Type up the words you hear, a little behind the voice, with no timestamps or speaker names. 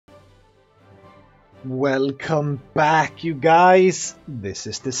Welcome back, you guys. This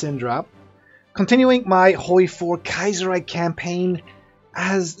is the Syndra, continuing my HOI4 Kaiserreich campaign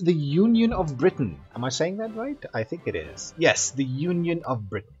as the Union of Britain. Am I saying that right? I think it is. Yes, the Union of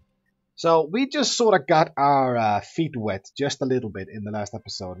Britain. So we just sort of got our feet wet just a little bit in the last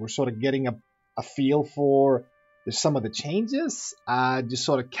episode. We're sort of getting a feel for some of the changes, just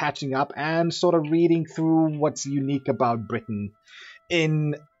sort of catching up and sort of reading through what's unique about Britain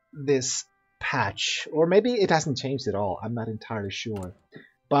in this patch. Or maybe it hasn't changed at all. I'm not entirely sure.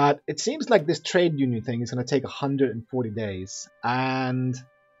 But it seems like this trade union thing is going to take 140 days. And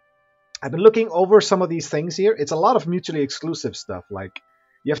I've been looking over some of these things here. It's a lot of mutually exclusive stuff. Like,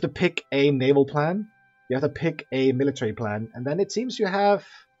 you have to pick a naval plan. You have to pick a military plan. And then it seems you have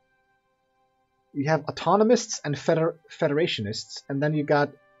autonomists and federationists. And then you got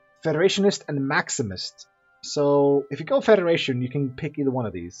federationist and maximist. So if you go federation, you can pick either one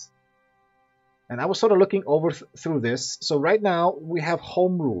of these. And I was sort of looking over through this. So right now we have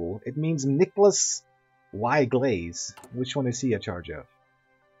home rule. It means Nicholas Y. Glaze. Which one is he in charge of?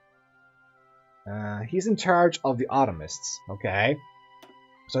 He's in charge of the Ottomists. Okay.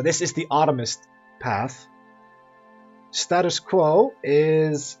 So this is the Ottomist path. Status quo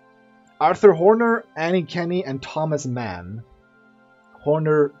is Arthur Horner, Annie Kenny, and Thomas Mann.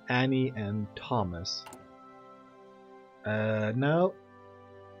 Horner, Annie, and Thomas. No.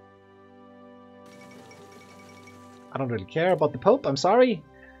 I don't really care about the Pope, I'm sorry.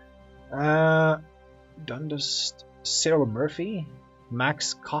 Dundas, Cyril Murphy,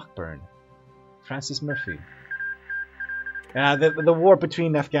 Max Cockburn, Francis Murphy. The war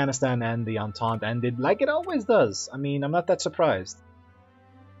between Afghanistan and the Entente ended like it always does. I mean, I'm not that surprised.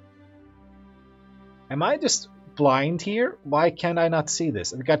 Am I just blind here? Why can't I not see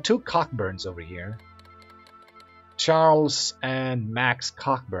this? We've got two Cockburns over here. Charles and Max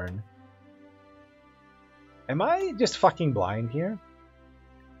Cockburn. Am I just fucking blind here?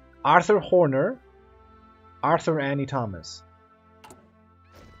 Arthur Horner, Arthur Annie Thomas.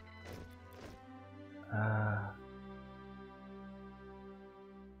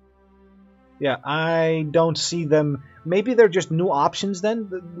 Yeah, I don't see them. Maybe they're just new options then?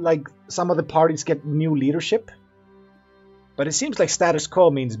 Like, some of the parties get new leadership? But it seems like status quo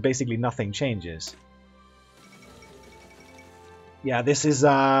means basically nothing changes. Yeah, this is,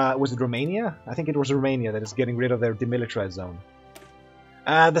 was it Romania? I think it was Romania that is getting rid of their demilitarized zone.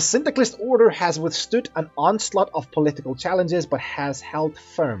 The Syndicalist Order has withstood an onslaught of political challenges, but has held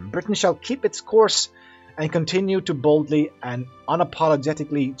firm. Britain shall keep its course and continue to boldly and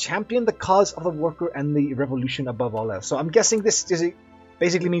unapologetically champion the cause of the worker and the revolution above all else. So I'm guessing this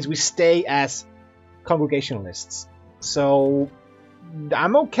basically means we stay as Congregationalists. So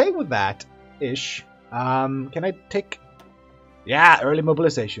I'm okay with that-ish. Can I take... Yeah, early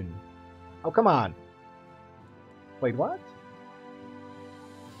mobilization. Oh, come on. Wait, what?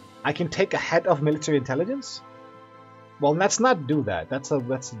 I can take a head of military intelligence? Well, let's not do that. That's a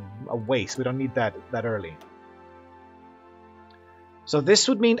waste. We don't need that early. So this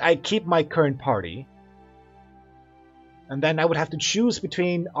would mean I keep my current party. And then I would have to choose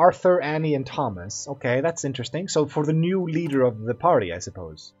between Arthur, Annie, and Thomas. Okay, that's interesting. So for the new leader of the party, I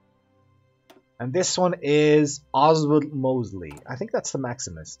suppose. And this one is Oswald Mosley. I think that's the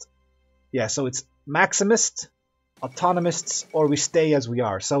Maximist. Yeah, so it's Maximist, Autonomists, or we stay as we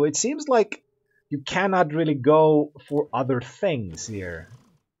are. So it seems like you cannot really go for other things here.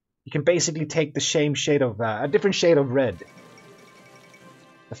 You can basically take the same shade of... a different shade of red.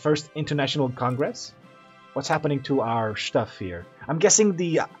 The First International Congress. What's happening to our stuff here? I'm guessing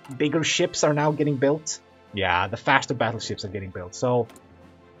the bigger ships are now getting built. Yeah, the faster battleships are getting built. So...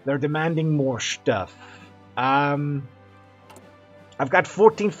 they're demanding more stuff. I've got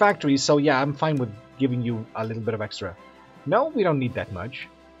 14 factories, so yeah, I'm fine with giving you a little bit of extra. No, we don't need that much.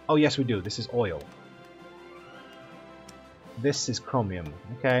 Oh, yes, we do. This is oil. This is chromium.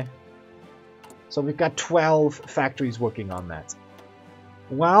 Okay. So we've got 12 factories working on that.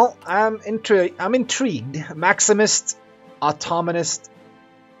 Well, I'm intrigued. Maximist, Autonomist,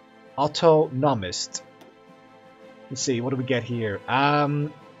 Autonomist. Let's see, what do we get here?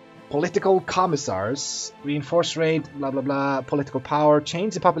 Political commissars, reinforce rate, blah blah blah, political power,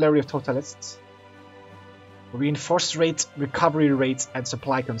 change the popularity of totalists, reinforce rate, recovery rates, and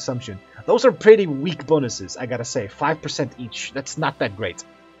supply consumption. Those are pretty weak bonuses, I gotta say. 5% each. That's not that great.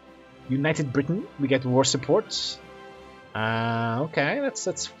 United Britain, we get war supports. Okay,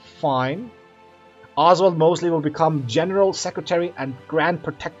 that's fine. Oswald Mosley will become General Secretary and Grand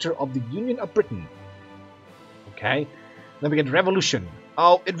Protector of the Union of Britain. Okay. Then we get Revolution.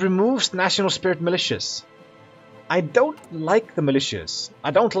 Oh, it removes National Spirit militias. I don't like the militias.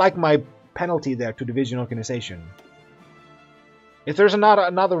 I don't like my penalty there to division organization. If there's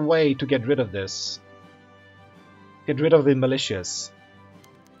another way to get rid of this, get rid of the militias.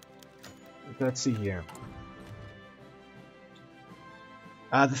 Let's see here.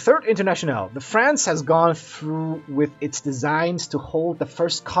 The Third International. The France has gone through with its designs to hold the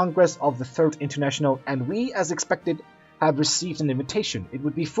first Congress of the Third International, and we, as expected, have received an invitation. It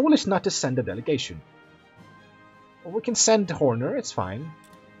would be foolish not to send a delegation. Well, we can send Horner, it's fine.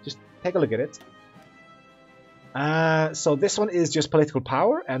 Just take a look at it. So this one is just political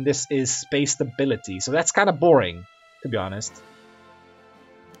power, and this is space stability. So that's kind of boring, to be honest.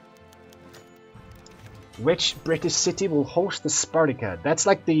 Which British city will host the Spartacad? That's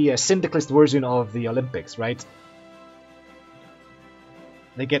like the syndicalist version of the Olympics, right?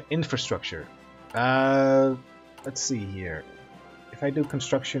 They get infrastructure. Let's see here. If I do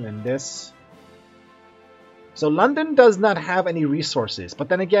construction in this... So London does not have any resources, but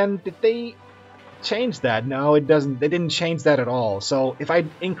then again, did they change that? No, it doesn't. They didn't change that at all. So if I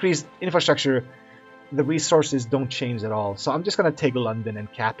increase infrastructure, the resources don't change at all. So I'm just going to take London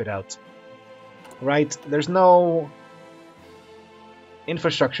and cap it out. Right? There's no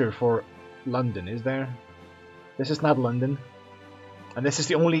infrastructure for London, is there? This is not London. And this is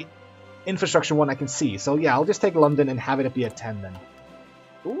the only infrastructure one I can see. So yeah, I'll just take London and have it be at 10 then.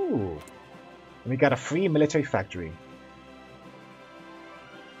 Ooh. And we got a free military factory.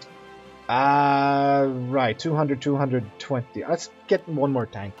 Right, 200, 220. Let's get one more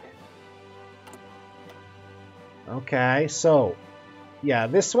tank. Okay, so... yeah,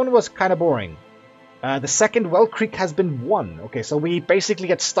 this one was kind of boring. The second Well Creek has been won. Okay, so we basically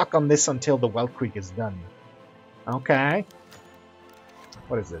get stuck on this until the Well Creek is done. Okay.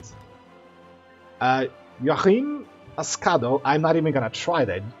 What is this? Joachim Ascado, I'm not even gonna try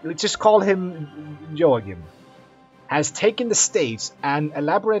that. Let's just call him Joachim. Has taken the stage and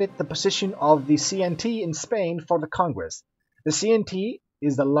elaborated the position of the CNT in Spain for the Congress. The CNT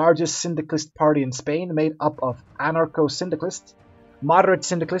is the largest syndicalist party in Spain, made up of anarcho-syndicalists, moderate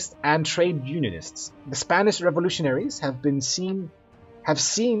syndicalists, and trade unionists. The Spanish revolutionaries have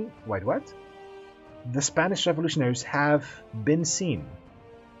seen. Wait, what? The Spanish revolutionaries have been seen.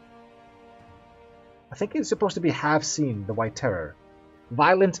 I think it's supposed to be have seen the White Terror.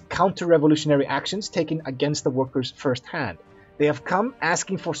 Violent counter-revolutionary actions taken against the workers firsthand. They have come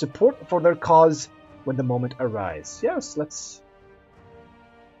asking for support for their cause when the moment arrives. Yes, let's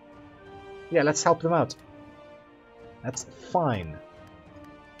help them out. That's fine.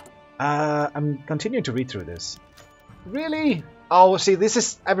 I'm continuing to read through this. Really? Oh, see, this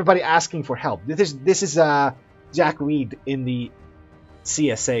is everybody asking for help. This is Jack Reed in the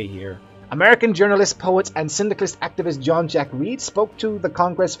CSA here. American journalist, poet, and syndicalist activist John Jack Reed spoke to the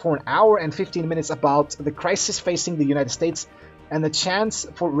Congress for an hour and 15 minutes about the crisis facing the United States and the chance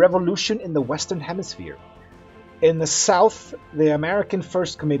for revolution in the Western Hemisphere. In the South, the American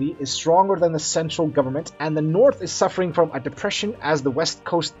First Committee is stronger than the central government, and the North is suffering from a depression as the West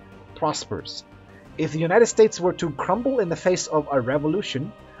Coast prospers. If the United States were to crumble in the face of a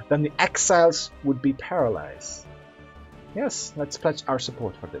revolution, then the exiles would be paralyzed. Yes, let's pledge our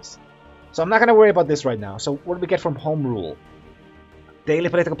support for this. So I'm not going to worry about this right now. So what do we get from Home Rule? Daily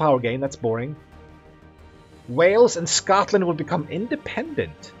political power gain, that's boring. Wales and Scotland will become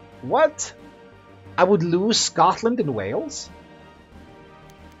independent. What? I would lose Scotland and Wales?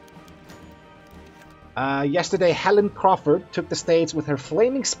 Yesterday, Helen Crawford took the stage with her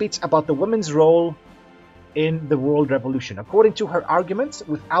flaming speech about the women's role in the world revolution. According to her arguments,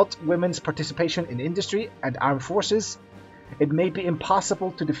 without women's participation in industry and armed forces, it may be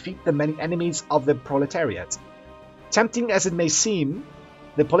impossible to defeat the many enemies of the proletariat. Tempting as it may seem,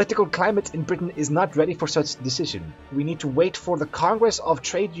 the political climate in Britain is not ready for such decision. We need to wait for the Congress of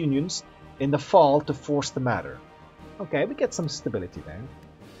Trade Unions in the fall to force the matter. Okay, we get some stability there.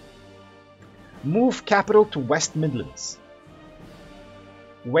 Move capital to West Midlands.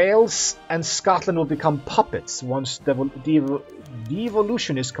 Wales and Scotland will become puppets once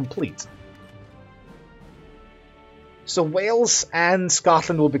devolution is complete. So Wales and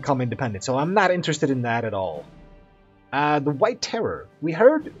Scotland will become independent. So I'm not interested in that at all. The White Terror. We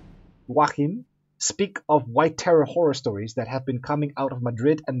heard Joachim speak of White Terror horror stories that have been coming out of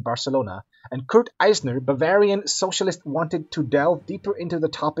Madrid and Barcelona. And Kurt Eisner, Bavarian socialist, wanted to delve deeper into the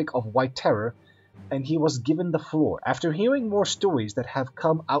topic of White Terror, and he was given the floor. After hearing more stories that have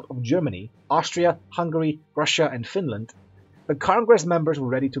come out of Germany, Austria, Hungary, Russia, and Finland, the Congress members were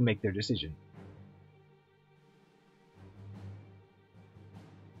ready to make their decision.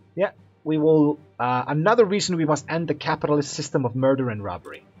 Yeah, we will... another reason we must end the capitalist system of murder and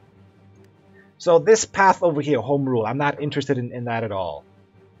robbery. So this path over here, Home Rule, I'm not interested in that at all.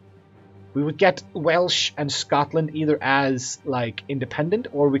 We would get Welsh and Scotland either as like independent,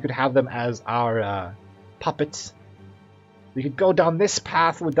 or we could have them as our puppets. We could go down this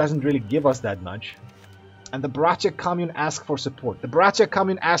path, which doesn't really give us that much. And the Baratia Commune ask for support. The Baratia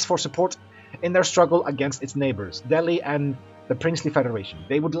Commune asks for support in their struggle against its neighbors, Delhi and the Princely Federation.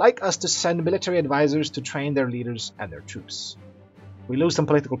 They would like us to send military advisors to train their leaders and their troops. We lose some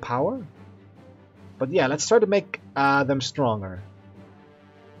political power. But yeah, let's try to make them stronger.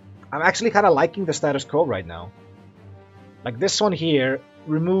 I'm actually kind of liking the status quo right now. Like this one here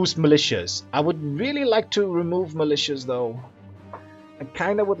removes militias. I would really like to remove militias though. I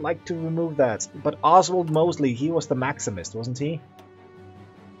kind of would like to remove that. But Oswald Mosley, he was the Maximist, wasn't he?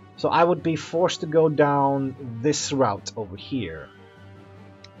 So I would be forced to go down this route over here.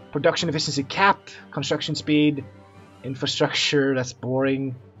 Production efficiency cap, construction speed, infrastructure, that's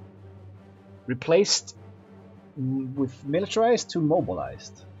boring. Replaced with militarized to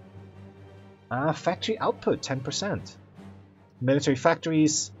mobilized. Factory output, 10%. Military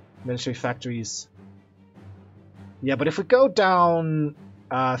factories, military factories. Yeah, but if we go down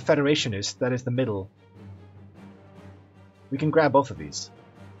Federationist, that is the middle, we can grab both of these.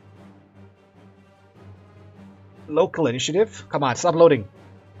 Local initiative. Come on, stop loading.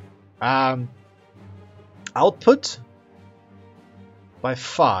 Output by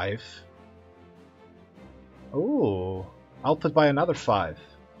 5. Ooh, output by another 5.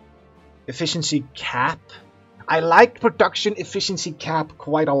 Efficiency cap. I like production efficiency cap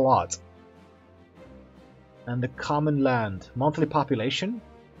quite a lot. And the common land. Monthly population.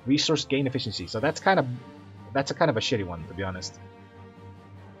 Resource gain efficiency. So that's a kind of a shitty one, to be honest.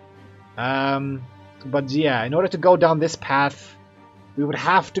 But yeah, in order to go down this path, we would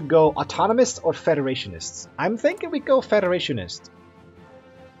have to go autonomist or federationists. I'm thinking we go federationist.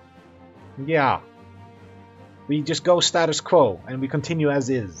 Yeah. We just go status quo and we continue as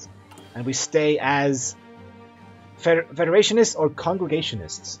is. And we stay as federationists or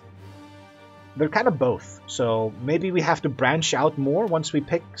congregationists. They're kind of both. So maybe we have to branch out more once we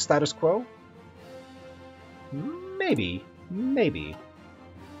pick status quo. Maybe. Maybe.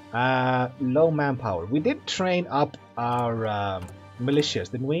 Low manpower. We did train up our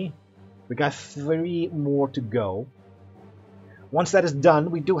militias, didn't we? We got 3 more to go. Once that is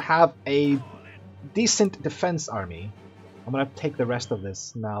done, we do have a decent defense army. I'm gonna take the rest of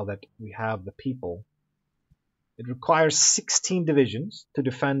this now that we have the people. It requires 16 divisions to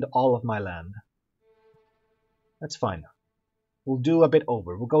defend all of my land. That's fine. We'll do a bit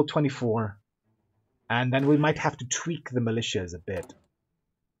over. We'll go 24. And then we might have to tweak the militias a bit.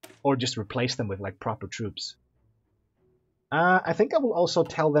 Or just replace them with like proper troops. I think I will also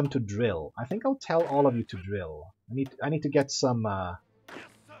tell them to drill. I think I'll tell all of you to drill. I need to get some...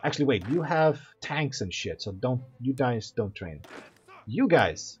 Actually, wait. You have tanks and shit, so you guys don't train. You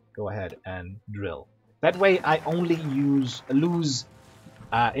guys go ahead and drill. That way I only lose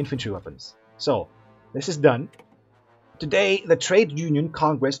infantry weapons. So, this is done. Today, the Trade Union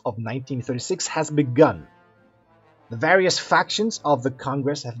Congress of 1936 has begun. The various factions of the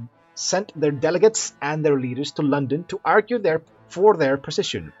Congress have sent their delegates and their leaders to London to argue for their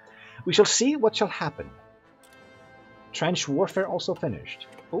position. We shall see what shall happen. Trench warfare also finished.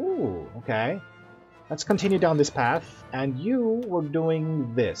 Ooh, okay. Let's continue down this path. And you were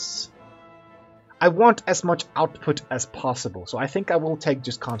doing this. I want as much output as possible, so I think I will take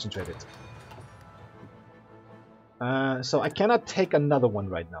just concentrated. So I cannot take another one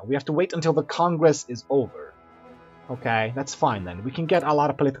right now. We have to wait until the Congress is over. Okay, that's fine then. We can get a lot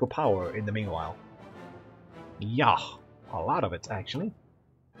of political power in the meanwhile. Yeah, a lot of it actually.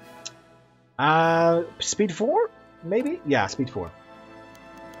 Speed 4? Maybe? Yeah, speed 4.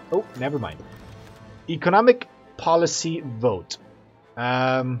 Oh, never mind. Economic policy vote.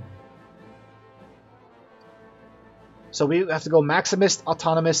 So we have to go Maximist,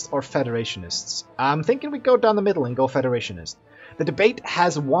 Autonomist, or Federationists. I'm thinking we go down the middle and go Federationist. The debate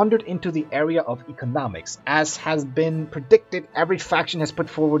has wandered into the area of economics. As has been predicted, every faction has put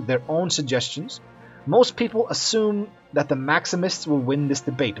forward their own suggestions. Most people assume that the Maximists will win this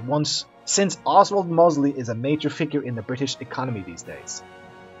debate, since Oswald Mosley is a major figure in the British economy these days.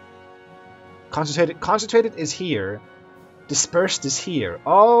 Concentrated is here. Dispersed is here.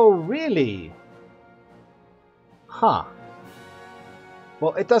 Oh, really? Huh.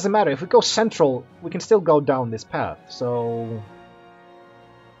 Well, it doesn't matter. If we go central, we can still go down this path. So,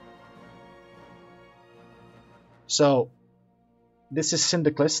 this is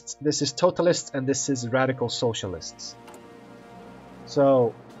syndicalists, this is totalists, and this is radical socialists.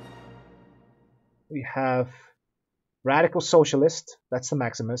 So, we have radical socialist, that's the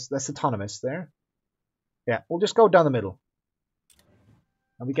Maximus, that's autonomous there. Yeah, we'll just go down the middle.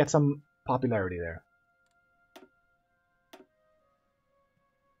 And we get some popularity there.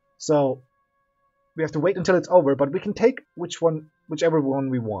 So we have to wait until it's over, but we can take whichever one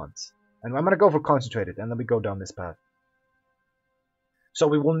we want. And I'm going to go for concentrated, and then we go down this path. So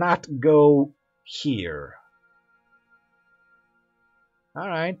we will not go here.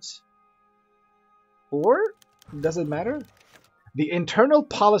 Alright. Or, does it matter? The internal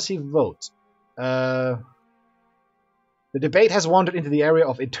policy vote. The debate has wandered into the area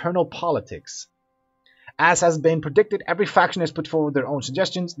of internal politics. As has been predicted, every faction has put forward their own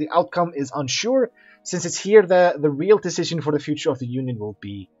suggestions. The outcome is unsure, since it's here the real decision for the future of the Union will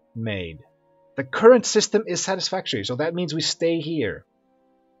be made. The current system is satisfactory, so that means we stay here.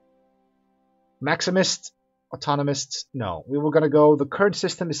 Maximists, autonomists, no. We were going to go, the current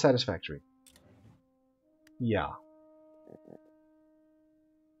system is satisfactory. Yeah.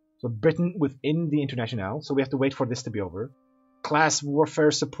 So Britain within the Internationale, so we have to wait for this to be over. Class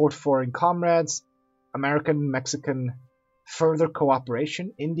warfare, support foreign comrades, American, Mexican, further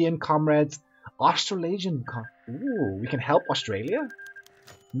cooperation, Indian comrades, Australasian ooh, we can help Australia?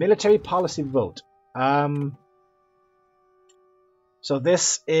 Military policy vote. So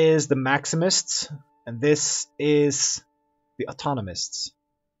this is the Maximists, and this is the Autonomists.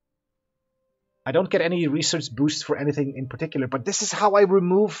 I don't get any research boosts for anything in particular, but this is how I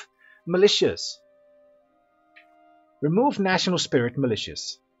remove militias. Remove national spirit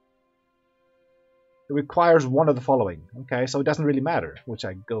militias. It requires one of the following. Okay, so it doesn't really matter which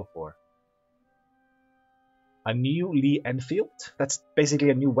I go for. A new Lee Enfield? That's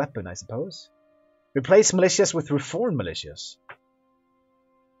basically a new weapon, I suppose. Replace militias with reform militias.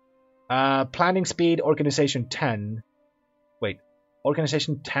 Planning speed, organization 10. Wait,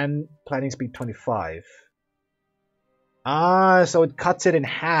 organization 10, planning speed 25. Ah, so it cuts it in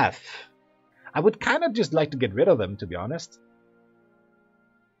half. I would kind of just like to get rid of them, to be honest.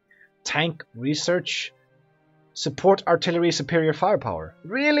 Tank research. Support artillery superior firepower.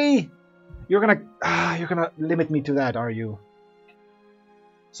 Really? You're gonna limit me to that, are you?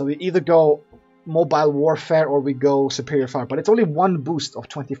 So we either go mobile warfare or we go superior fire, but it's only one boost of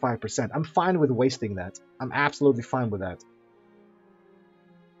 25%. I'm fine with wasting that. I'm absolutely fine with that.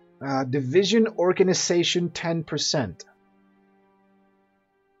 Division organization 10%.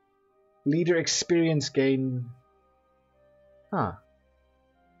 Leader experience gain. Huh.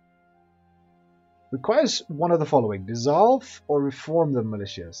 Requires one of the following. Dissolve or reform the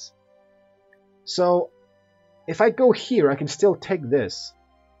militias. So, if I go here, I can still take this.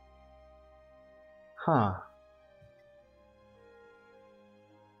 Huh.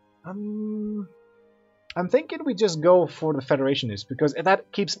 I'm thinking we just go for the Federationists, because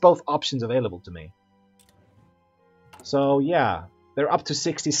that keeps both options available to me. So, yeah. They're up to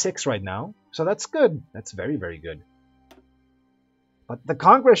 66 right now. So that's good. That's very, very good. But the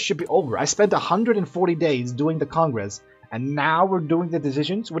Congress should be over. I spent 140 days doing the Congress, and now we're doing the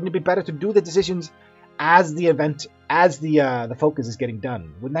decisions. Wouldn't it be better to do the decisions as the event, as the focus is getting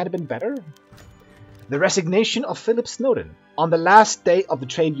done? Wouldn't that have been better? The resignation of Philip Snowden. On the last day of the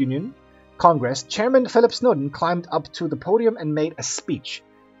Trade Union Congress, Chairman Philip Snowden climbed up to the podium and made a speech.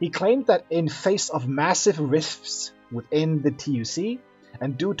 He claimed that in face of massive rifts within the TUC,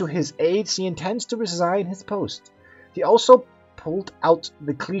 and due to his aides, he intends to resign his post. He also pulled out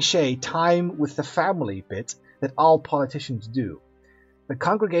the cliché time with the family bit that all politicians do. The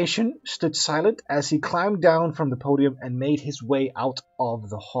congregation stood silent as he climbed down from the podium and made his way out of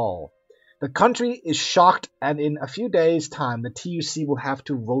the hall. The country is shocked, and in a few days' time, the TUC will have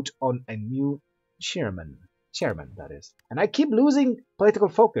to vote on a new chairman. Chairman, that is. And I keep losing political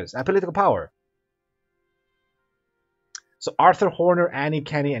focus, political power. So Arthur Horner, Annie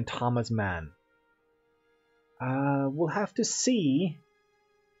Kenney, and Thomas Mann. We'll have to see.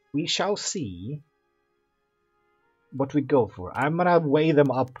 We shall see what we go for. I'm gonna weigh them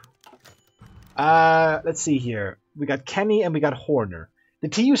up. Let's see here. We got Kenney and we got Horner. The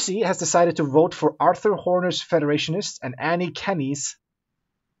TUC has decided to vote for Arthur Horner's Federationists and Annie Kenney's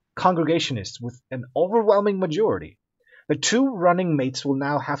Congregationists with an overwhelming majority. The two running mates will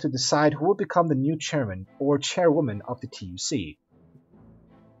now have to decide who will become the new chairman or chairwoman of the TUC.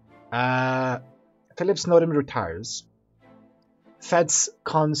 Philip Snowden retires. Feds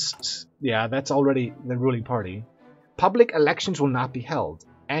cons... Yeah, that's already the ruling party. Public elections will not be held.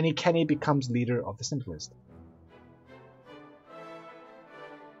 Annie Kenney becomes leader of the Centralist.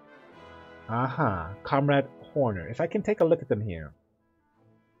 Comrade Horner. If I can take a look at them here.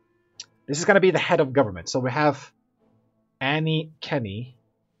 This is going to be the head of government. So we have Annie Kenney.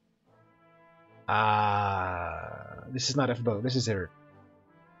 This is not FBO. This is her.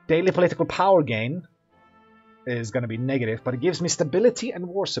 Daily political power gain is going to be negative, but it gives me stability and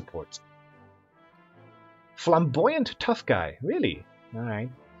war support. Flamboyant tough guy. Really? Alright.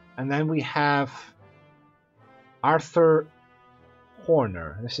 And then we have Arthur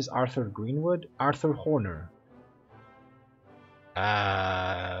Horner. This is Arthur Greenwood. Arthur Horner.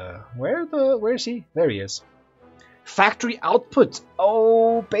 Where is he? There he is. Factory output.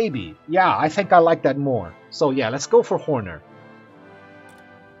 Oh, baby. Yeah, I think I like that more. So yeah, let's go for Horner.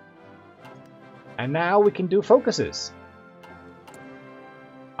 And now we can do focuses.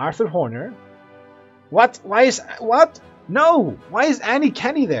 Arthur Horner. What? Why is... What? No! Why is Annie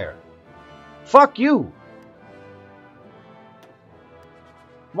Kenny there? Fuck you!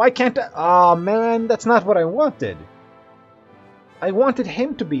 Why can't I... Aw, man, that's not what I wanted. I wanted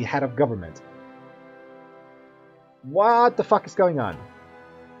him to be head of government. What the fuck is going on?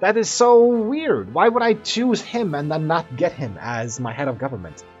 That is so weird. Why would I choose him and then not get him as my head of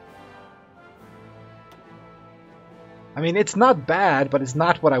government? I mean, it's not bad, but it's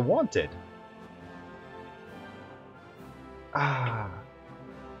not what I wanted.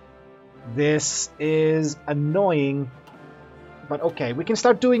 This is annoying. But okay, we can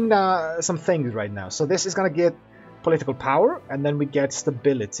start doing some things right now. So this is going to get political power, and then we get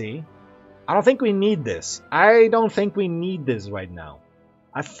stability. I don't think we need this. I don't think we need this right now.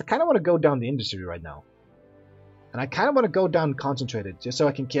 I kind of want to go down the industry right now. And I kind of want to go down concentrated, just so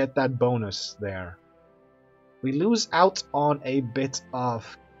I can get that bonus there. We lose out on a bit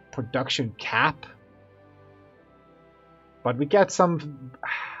of production cap. But we get some...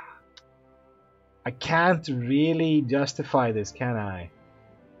 I can't really justify this, can I?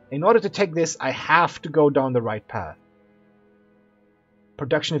 In order to take this, I have to go down the right path.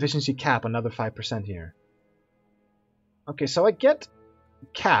 Production efficiency cap, another 5% here. Okay, so I get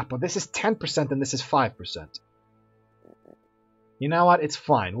cap, but this is 10% and this is 5%. You know what? It's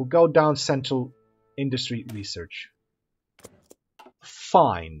fine. We'll go down central industry research.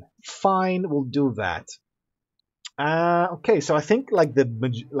 Fine. Fine, we'll do that. Okay, so I think like the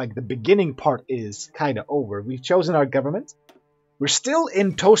beginning part is kind of over. We've chosen our government. We're still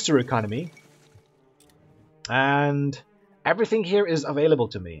in toaster economy. And everything here is available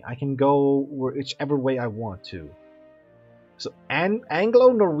to me. I can go whichever way I want to. So,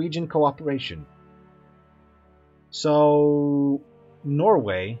 Anglo-Norwegian cooperation. So,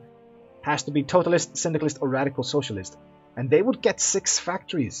 Norway has to be totalist, syndicalist, or radical socialist. And they would get 6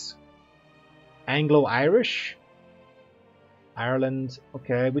 factories. Anglo-Irish. Ireland.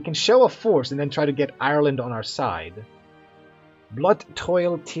 Okay, we can show a force and then try to get Ireland on our side. Blood,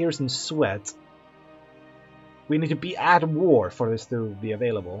 toil, tears, and sweat. We need to be at war for this to be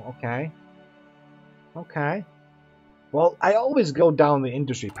available. Okay. Okay. Well, I always go down the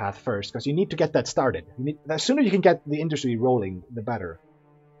industry path first, because you need to get that started. The sooner you can get the industry rolling, the better.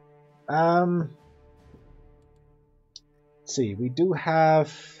 Let's see, we do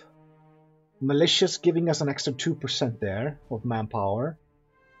have militias giving us an extra 2% there of manpower.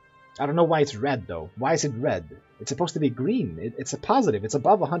 I don't know why it's red, though. Why is it red? It's supposed to be green. It's a positive. It's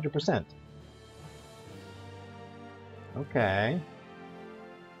above 100%. Okay.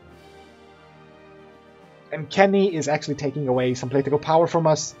 And Kenny is actually taking away some political power from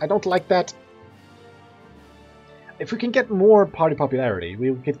us. I don't like that. If we can get more party popularity,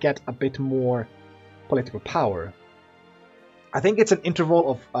 we could get a bit more political power. I think it's an interval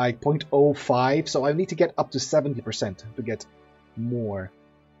of like 0.05, so I need to get up to 70% to get more.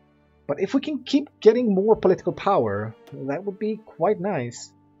 But if we can keep getting more political power, that would be quite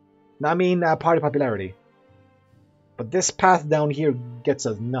nice. I mean, party popularity. But this path down here gets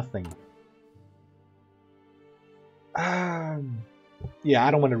us nothing. Yeah,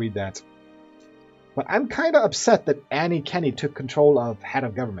 I don't want to read that. But I'm kind of upset that Annie Kenny took control of head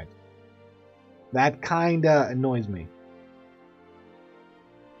of government. That kind of annoys me.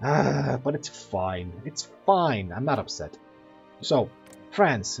 But it's fine. It's fine. I'm not upset. So,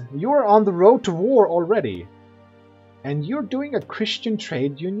 France, you're on the road to war already. And you're doing a Christian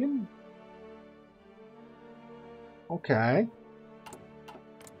trade union? Okay.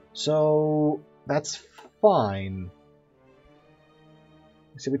 So, that's fine.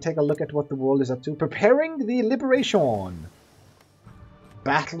 So we take a look at what the world is up to. Preparing the liberation.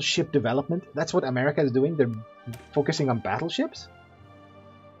 Battleship development. That's what America is doing. They're focusing on battleships.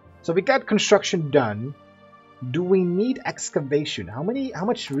 So we got construction done. Do we need excavation? How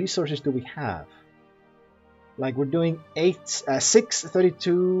much resources do we have? Like we're doing 6,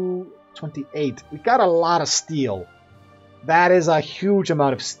 32, 28. We got a lot of steel. That is a huge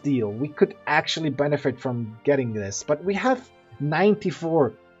amount of steel. We could actually benefit from getting this, but we have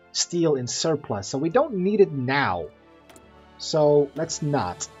 94 steel in surplus, so we don't need it now. So let's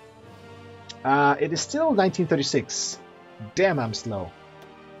not. It is still 1936. Damn, I'm slow.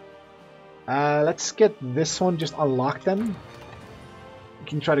 Let's get this one, just unlock them. We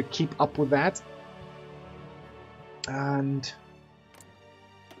can try to keep up with that. And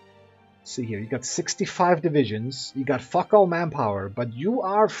see here, you got 65 divisions, you got fuck all manpower, but you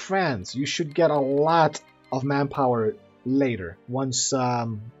are France. You should get a lot of manpower later, once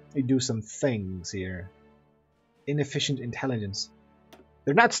you do some things here. Inefficient intelligence.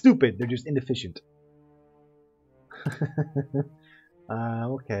 They're not stupid, they're just inefficient.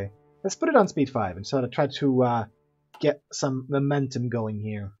 Okay. Let's put it on speed 5 and sort of try to get some momentum going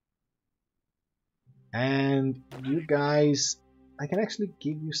here. And you guys, I can actually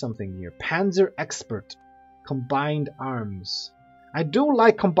give you something here. Panzer Expert. Combined Arms. I do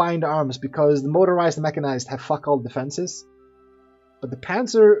like Combined Arms because the motorized and mechanized have fuck all defenses. But the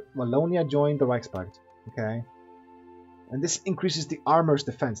Panzer, Wallonia joined the Reichspakt. Okay. And this increases the armor's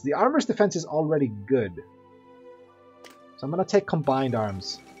defense. The armor's defense is already good. So I'm going to take Combined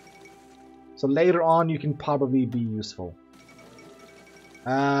Arms. So later on you can probably be useful.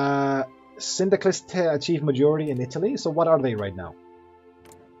 Syndicalists achieve majority in Italy. So what are they right now?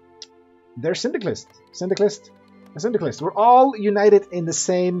 They're Syndicalists. Syndicalists. We're all united in the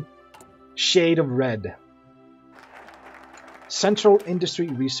same shade of red. Central Industry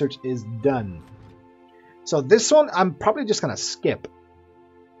Research is done. So this one I'm probably just going to skip.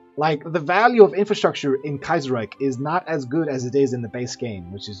 Like, the value of infrastructure in Kaiserreich is not as good as it is in the base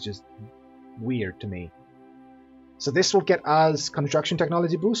game, which is just weird to me. So this will get us construction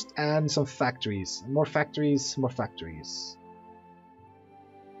technology boost and some factories. More factories, more factories.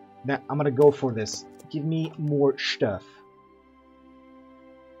 Now, I'm gonna go for this. Give me more stuff.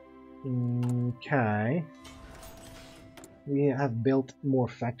 Okay. We have built more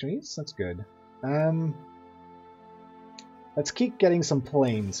factories. That's good. Let's keep getting some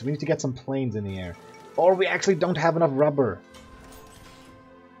planes. We need to get some planes in the air. Or we actually don't have enough rubber.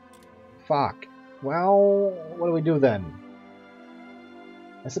 Fuck. Well, what do we do then?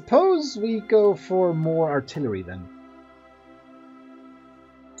 I suppose we go for more artillery then.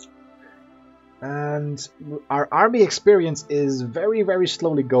 And our army experience is very, very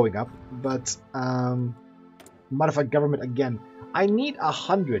slowly going up. But, modified government again. I need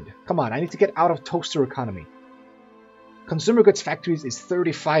 100. Come on, I need to get out of toaster economy. Consumer goods factories is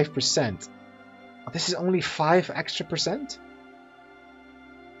 35%. This is only 5 extra percent?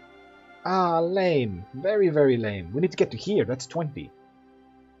 Ah, lame. Very, very lame. We need to get to here. That's 20.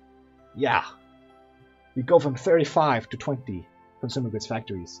 Yeah. We go from 35 to 20 consumer goods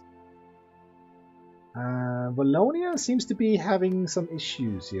factories. Wallonia seems to be having some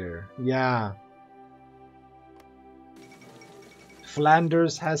issues here. Yeah.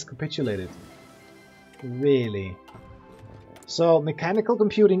 Flanders has capitulated. Really? So, mechanical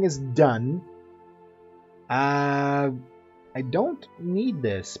computing is done. I don't need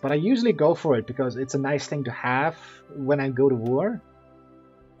this, but I usually go for it because it's a nice thing to have when I go to war.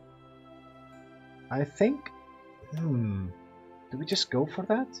 I think... do we just go for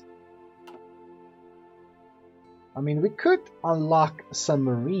that? I mean, we could unlock some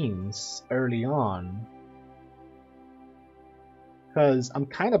Marines early on. Because I'm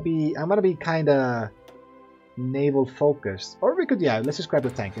gonna be kinda naval focused. Or we could, yeah, let's just grab the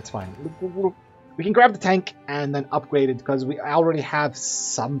tank, it's fine. We can grab the tank and then upgrade it because we already have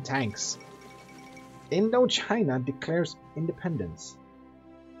some tanks. Indochina declares independence.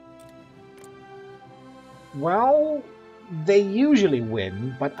 Well, they usually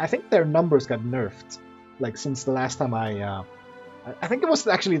win, but I think their numbers got nerfed. Like, since the last time I think it was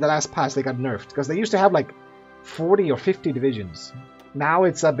actually the last pass they got nerfed, because they used to have like 40 or 50 divisions. Now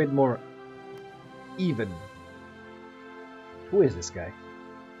it's a bit more even. Who is this guy?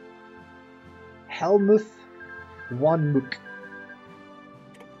 Helmuth von Mook.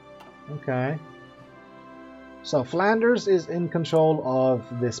 Okay. So Flanders is in control of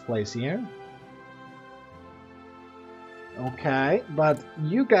this place here. Okay, but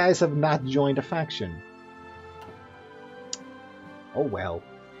you guys have not joined a faction. Oh well.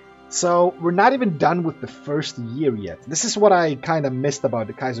 So we're not even done with the first year yet. This is what I kind of missed about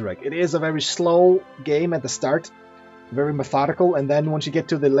the Kaiserreich. It is a very slow game at the start. Very methodical, and then once you get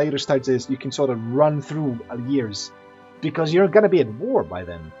to the later stages, you can sort of run through years, because you're going to be at war by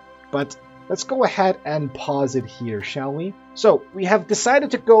then. But let's go ahead and pause it here, shall we? So, we have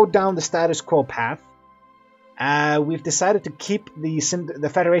decided to go down the status quo path. We've decided to keep the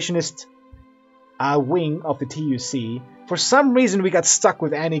Federationist wing of the TUC. For some reason, we got stuck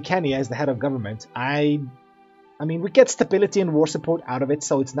with Annie Kenny as the head of government. I mean, we get stability and war support out of it,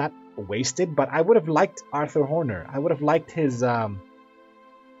 so it's not wasted, but I would have liked Arthur Horner. I would have liked his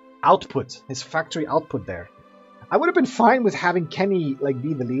output, his factory output there. I would have been fine with having Kenny like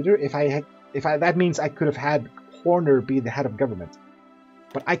be the leader if that means I could have had Horner be the head of government.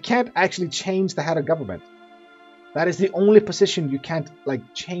 But I can't actually change the head of government. That is the only position you can't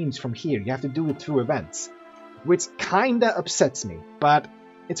like change from here. You have to do it through events, which kinda upsets me, but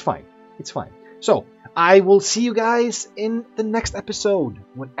it's fine. It's fine. So I will see you guys in the next episode,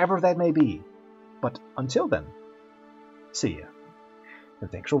 whenever that may be. But until then, see ya, and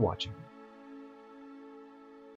thanks for watching.